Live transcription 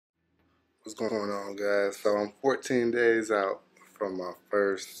What's going on, guys? So I'm 14 days out from my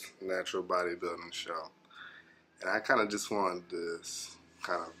first natural bodybuilding show, and I kind of just wanted to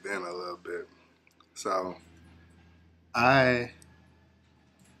kind of vent a little bit. So I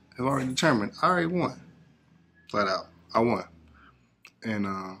have already determined I already won, flat out. I won, and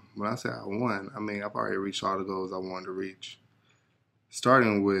when I say I won, I mean I've already reached all the goals I wanted to reach.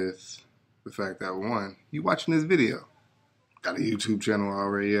 Starting with the fact that I won. You watching this video? Got a YouTube channel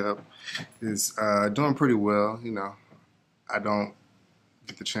already up. It's doing pretty well. You know, I don't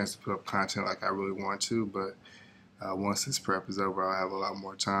get the chance to put up content like I really want to, but once this prep is over, I'll have a lot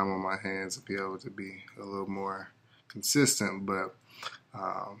more time on my hands to be able to be a little more consistent. But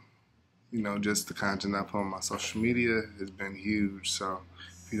you know, just the content I put on my social media has been huge. So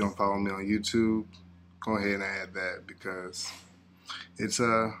if you don't follow me on YouTube, go ahead and add that, because it's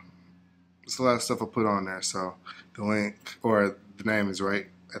a lot of stuff I put on there. So the link or the name is right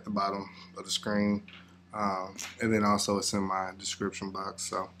at the bottom of the screen, and then also it's in my description box.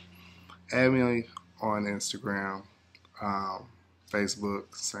 So add me on Instagram,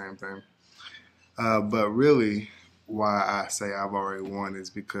 Facebook, same thing. But really, why I say I've already won is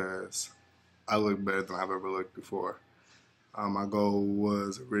because I look better than I've ever looked before. My goal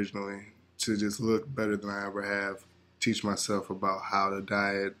was originally to just look better than I ever have, teach myself about how to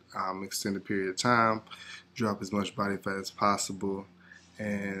diet, extended period of time, drop as much body fat as possible,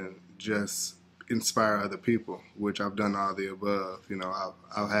 and just inspire other people, which I've done all the above. You know,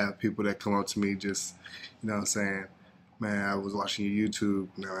 I'll have people that come up to me just, you know, saying, man, I was watching your YouTube,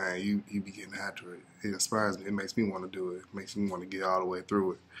 you know, man, you be getting after it. It inspires me. It makes me want to do it. It makes me want to get all the way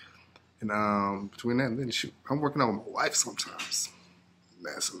through it. And between that and then, shoot, I'm working out with my wife sometimes.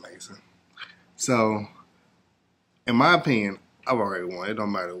 That's amazing. So, in my opinion, I've already won. It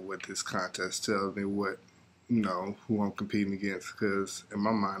don't matter what this contest tells me, what, you know, who I'm competing against, because in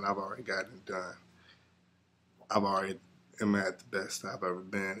my mind, I've already gotten it done. I've already am at the best I've ever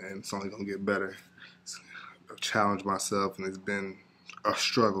been, and it's only going to get better. I've challenged myself, and it's been a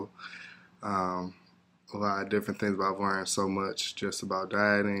struggle. A lot of different things, but I've learned so much just about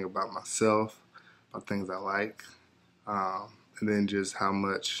dieting, about myself, about things I like, and then just how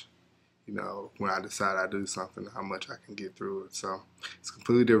much, you know, when I decide I do something, how much I can get through it. So it's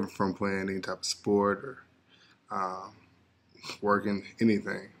completely different from playing any type of sport or working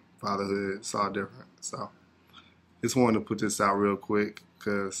anything. Fatherhood, it's all different. So just wanted to put this out real quick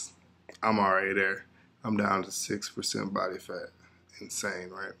because I'm already there. I'm down to 6% body fat.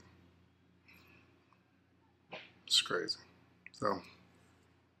 Insane, right? It's crazy. So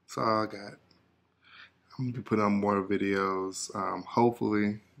that's all I got. I'm gonna be putting on more videos.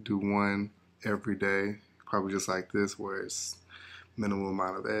 Hopefully do one every day, probably just like this, where it's minimal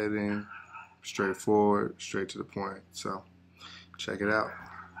amount of editing, straightforward, straight to the point. So check it out.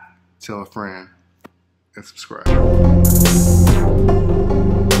 Tell a friend and subscribe.